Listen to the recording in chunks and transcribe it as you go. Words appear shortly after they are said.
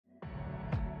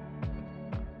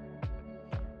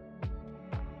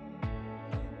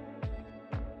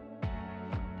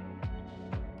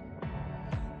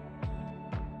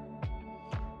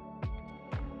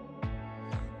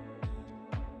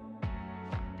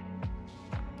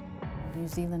New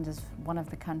Zealand is one of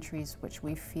the countries which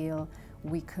we feel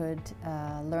we could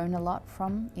learn a lot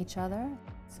from each other.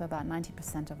 So about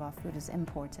 90% of our food is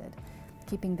imported.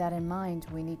 Keeping that in mind,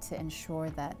 we need to ensure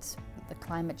that the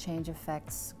climate change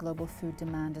effects, global food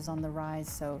demand is on the rise.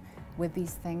 So with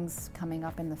these things coming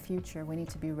up in the future, we need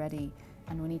to be ready,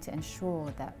 and we need to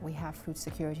ensure that we have food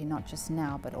security not just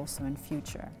now but also in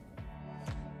future.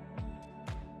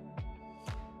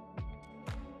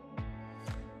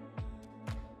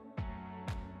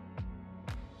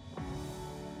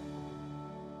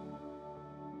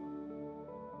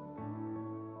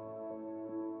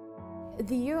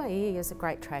 The UAE is a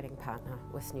great trading partner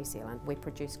with New Zealand. We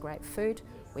produce great food,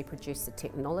 we produce the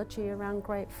technology around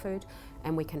great food,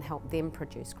 and we can help them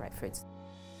produce great foods.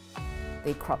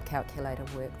 The crop calculator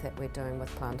work that we're doing with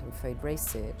Plant and Food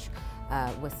Research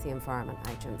with the Environment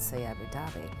Agency Abu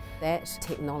Dhabi, that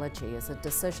technology is a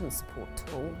decision support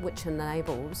tool which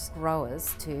enables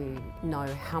growers to know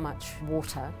how much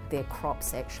water their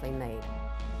crops actually need.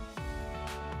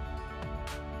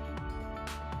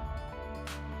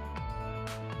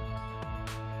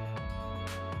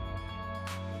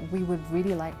 We would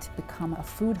really like to become a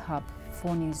food hub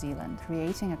for New Zealand.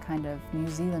 Creating a kind of New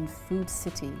Zealand food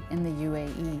city in the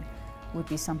UAE would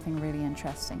be something really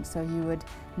interesting. So you would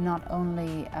not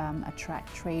only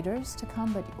attract traders to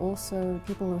come, but also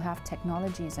people who have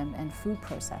technologies and food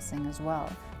processing as well.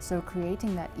 So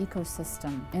creating that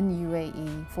ecosystem in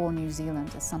UAE for New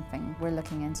Zealand is something we're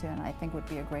looking into, and I think would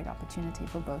be a great opportunity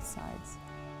for both sides.